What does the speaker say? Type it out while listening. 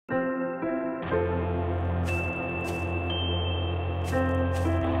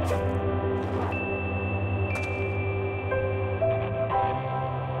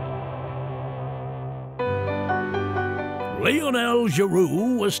Lionel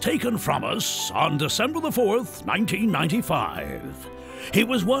Giroux was taken from us on December the 4th, 1995. He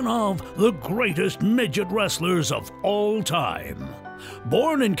was one of the greatest midget wrestlers of all time.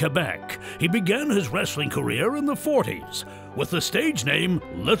 Born in Quebec, he began his wrestling career in the 40s. With the stage name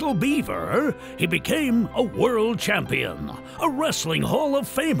Little Beaver, he became a world champion, a wrestling Hall of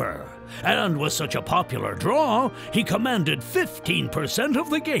Famer, and with such a popular draw, he commanded 15% of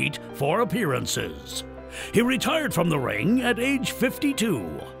the gate for appearances. He retired from the ring at age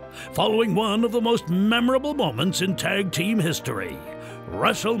 52, following one of the most memorable moments in tag team history,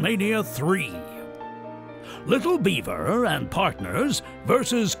 WrestleMania 3. Little Beaver and Partners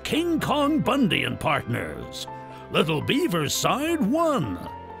versus King Kong Bundy and Partners. Little Beaver's side won.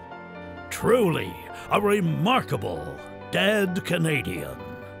 Truly a remarkable dead Canadian.